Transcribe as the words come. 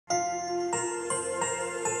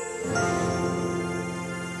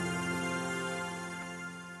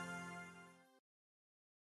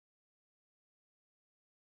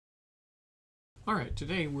All right,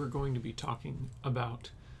 today we're going to be talking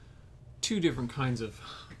about two different kinds of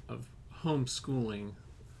homeschooling.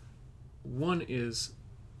 One is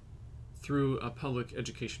through a public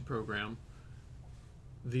education program.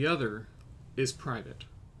 The other is private.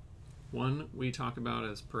 One we talk about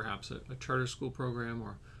as perhaps a charter school program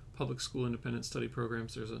or public school independent study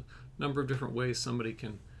programs. There's a number of different ways somebody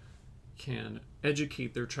can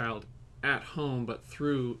educate their child at home, but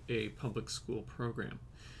through a public school program.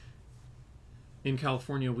 In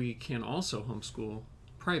California, we can also homeschool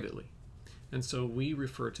privately. And so we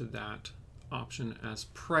refer to that option as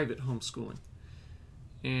private homeschooling.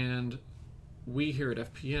 And we here at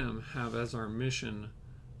FPM have as our mission,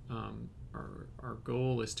 our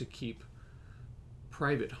goal is to keep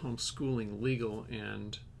private homeschooling legal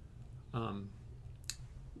and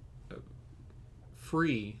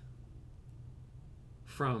free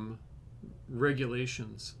from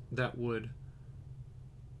regulations that would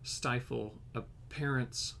stifle a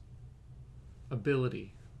parent's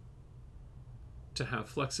ability to have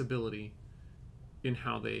flexibility in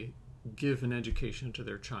how they give an education to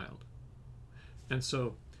their child. And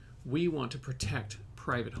so we want to protect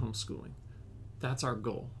private homeschooling. That's our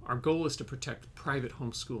goal. Our goal is to protect private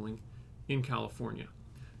homeschooling in California.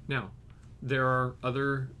 Now, there are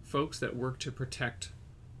other folks that work to protect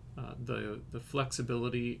the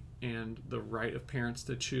flexibility and the right of parents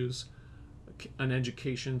to choose an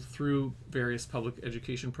education through various public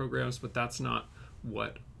education programs, but that's not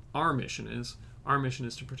what our mission is. Our mission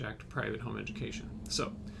is to protect private home education.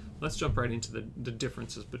 So let's jump right into the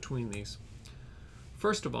differences between these.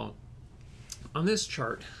 First of all, on this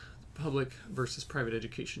chart, public versus private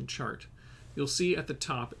education chart, you'll see at the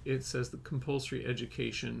top it says the Compulsory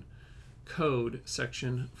Education Code,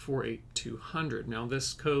 section 48200. Now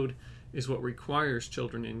this code is what requires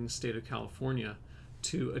children in the state of California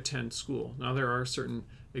to attend school. Now there are certain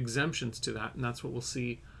exemptions to that, and that's what we'll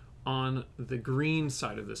see on the green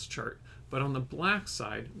side of this chart. But on the black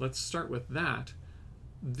side, let's start with that.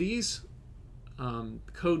 These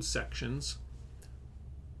code sections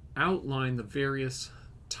outline the various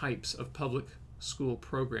types of public school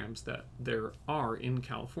programs that there are in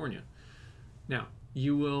California. Now,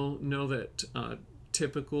 you will know that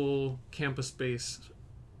typical campus-based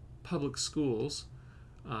public schools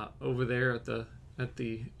over there at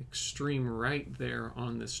the extreme right there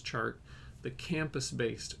on this chart, the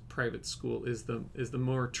campus-based private school is the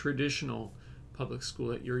more traditional public school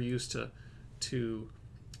that you're used to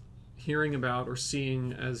hearing about or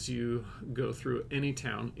seeing as you go through any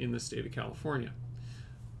town in the state of California.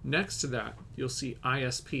 Next to that, you'll see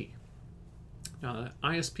ISP. Now,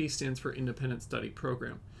 ISP stands for Independent Study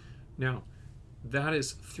Program. Now, that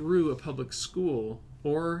is through a public school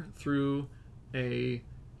or through a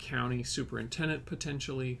county superintendent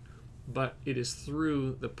potentially, but it is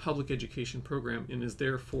through the public education program and is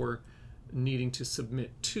therefore needing to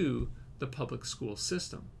submit to the public school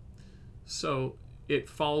system. So it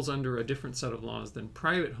falls under a different set of laws than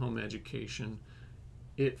private home education.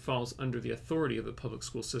 It falls under the authority of the public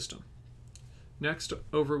school system. Next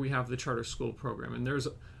over we have the charter school program, and there's,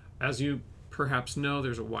 as you perhaps know,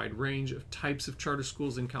 there's a wide range of types of charter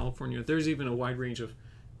schools in California. There's even a wide range of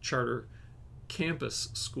charter campus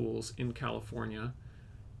schools in California,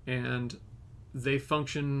 and they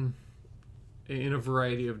function in a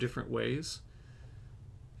variety of different ways,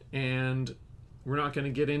 and we're not going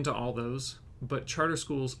to get into all those, but charter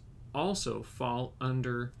schools also fall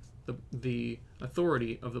under the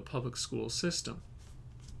authority of the public school system.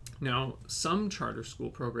 Now, some charter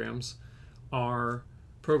school programs are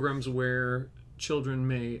programs where children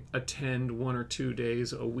may attend 1 or 2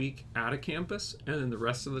 days a week at a campus, and then the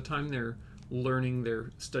rest of the time they're learning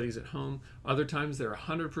their studies at home. Other times they're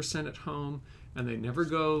 100% at home and they never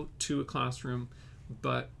go to a classroom,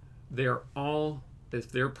 but they're all,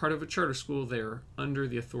 if they're part of a charter school, they're under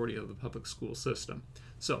the authority of the public school system.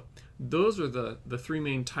 So those are the three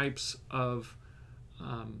main types of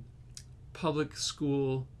public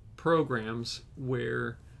school programs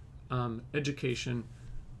where education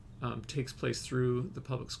takes place through the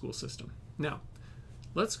public school system. Now,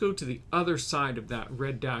 let's go to the other side of that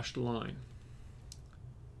red dashed line.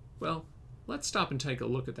 Well, let's stop and take a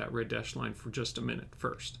look at that red dashed line for just a minute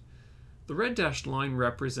first. The red dashed line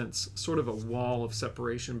represents sort of a wall of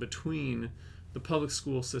separation between the public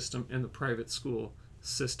school system and the private school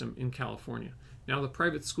system in California. Now, the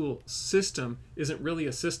private school system isn't really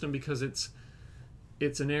a system because it's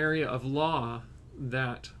an area of law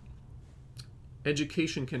that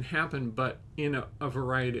education can happen, but in a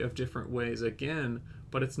variety of different ways again,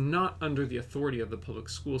 but it's not under the authority of the public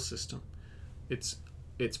school system.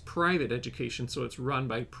 It's private education, so it's run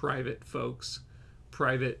by private folks,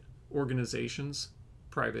 private organizations,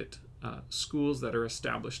 private schools that are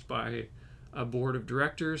established by a board of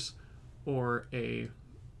directors, or a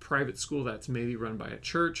private school that's maybe run by a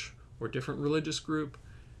church or different religious group.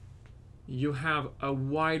 You have a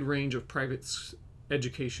wide range of private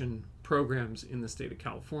education programs in the state of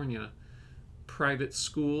California. Private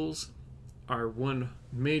schools are one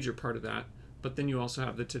major part of that, but then you also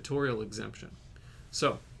have the tutorial exemption.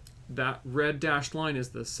 So that red dashed line is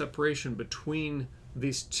the separation between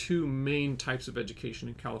these two main types of education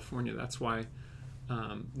in California. That's why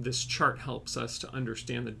this chart helps us to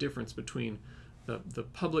understand the difference between the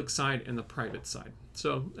public side and the private side.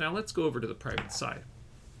 So now let's go over to the private side.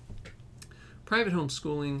 Private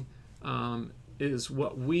homeschooling is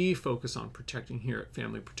what we focus on protecting here at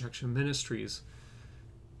Family Protection Ministries.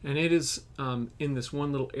 And it is in this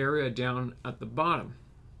one little area down at the bottom.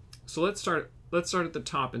 So let's start at the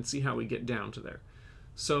top and see how we get down to there.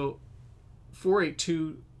 So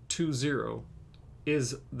 48220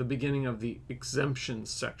 is the beginning of the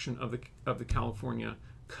exemptions section of the California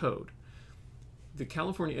Code. The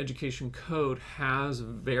California Education Code has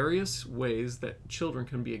various ways that children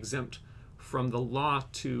can be exempt from the law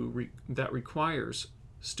that requires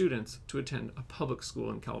students to attend a public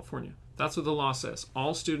school in California. That's what the law says.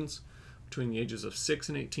 All students between the ages of 6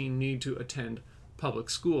 and 18 need to attend public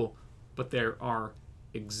school, but there are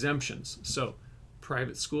exemptions. So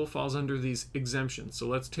private school falls under these exemptions. So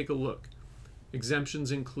let's take a look.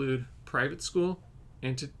 Exemptions include private school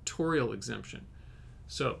and tutorial exemption.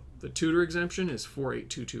 So the tutor exemption is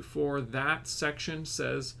 48224. That section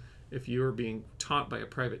says if you are being taught by a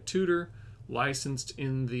private tutor, licensed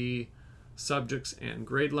in the subjects and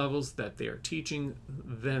grade levels that they are teaching,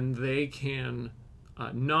 then they can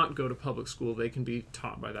not go to public school. They can be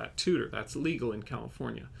taught by that tutor. That's legal in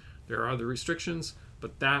California. There are other restrictions,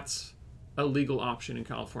 but that's a legal option in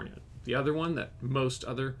California. The other one that most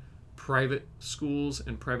other private schools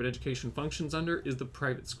and private education functions under is the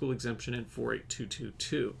private school exemption in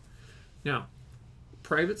 48222. Now,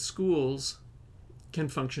 private schools can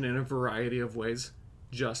function in a variety of ways,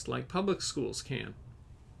 just like public schools can.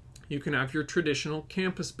 You can have your traditional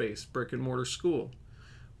campus-based brick and mortar school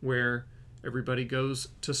where everybody goes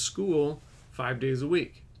to school 5 days a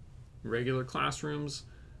week. Regular classrooms,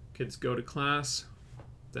 kids go to class,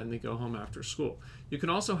 then they go home after school. You can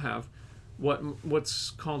also have what's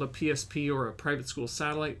called a PSP, or a private school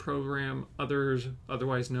satellite program,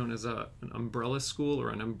 otherwise known as an umbrella school or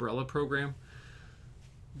an umbrella program.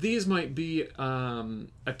 These might be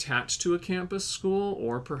attached to a campus school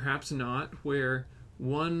or perhaps not, where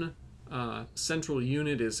one central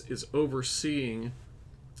unit is overseeing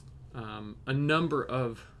a number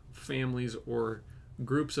of families or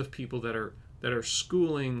groups of people that are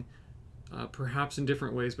schooling perhaps in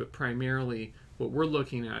different ways, but primarily what we're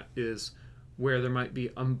looking at is where there might be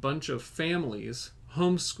a bunch of families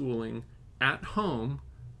homeschooling at home,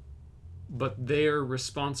 but they're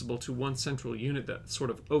responsible to one central unit that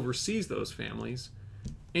sort of oversees those families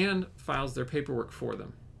and files their paperwork for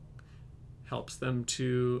them. Helps them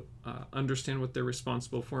to understand what they're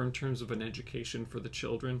responsible for in terms of an education for the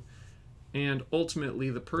children. And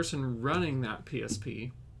ultimately, the person running that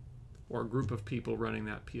PSP, or a group of people running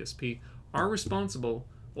that PSP, are responsible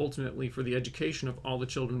ultimately for the education of all the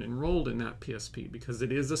children enrolled in that PSP, because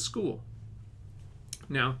it is a school.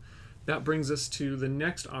 Now, that brings us to the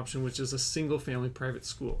next option, which is a single-family private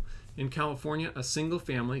school. In California, a single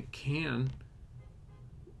family can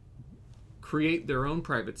create their own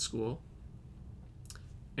private school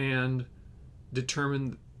and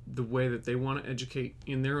determine the way that they want to educate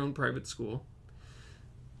in their own private school.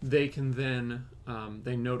 They can then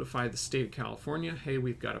they notify the state of California, hey,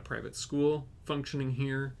 we've got a private school functioning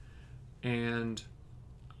here, and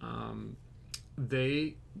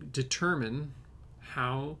they determine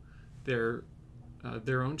how their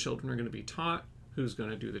own children are going to be taught, who's going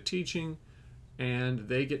to do the teaching, and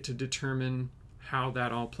they get to determine how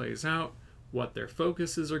that all plays out, what their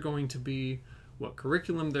focuses are going to be, what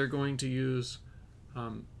curriculum they're going to use.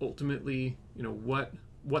 Ultimately,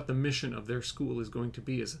 what the mission of their school is going to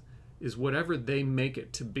be is whatever they make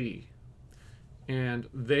it to be. And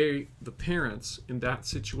the parents in that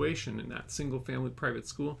situation, in that single family private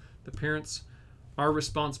school, the parents are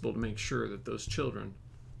responsible to make sure that those children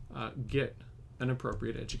get an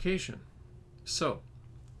appropriate education. So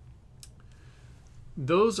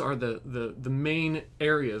those are the main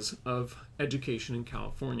areas of education in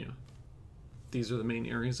California. These are the main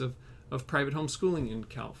areas of private homeschooling in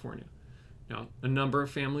California. Now, a number of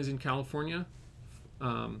families in California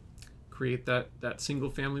create that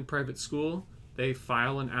single-family private school. They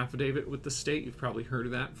file an affidavit with the state. You've probably heard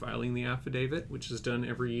of that, filing the affidavit, which is done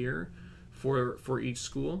every year for each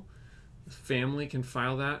school. family can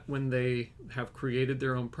file that when they have created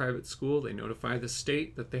their own private school. They notify the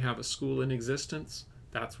state that they have a school in existence.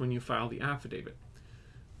 That's when you file the affidavit.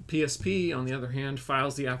 PSP, on the other hand,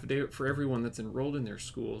 files the affidavit for everyone that's enrolled in their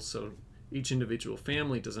school, so each individual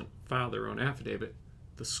family doesn't file their own affidavit.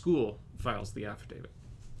 The school files the affidavit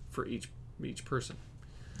for each person.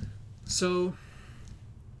 So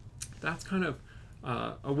that's kind of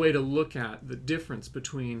a way to look at the difference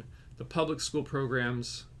between the public school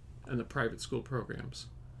programs and the private school programs.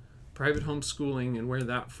 Private homeschooling and where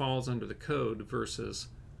that falls under the code versus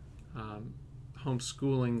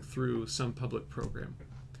homeschooling through some public program.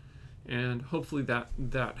 And hopefully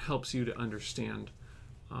that helps you to understand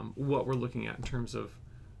what we're looking at in terms of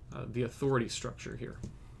the authority structure here.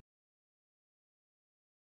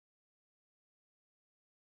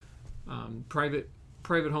 Private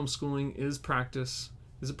homeschooling is a practice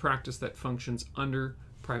that functions under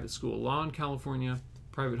private school law in California.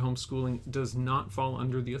 Private homeschooling does not fall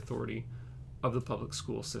under the authority of the public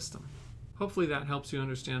school system. Hopefully that helps you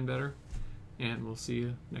understand better, and we'll see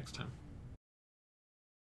you next time.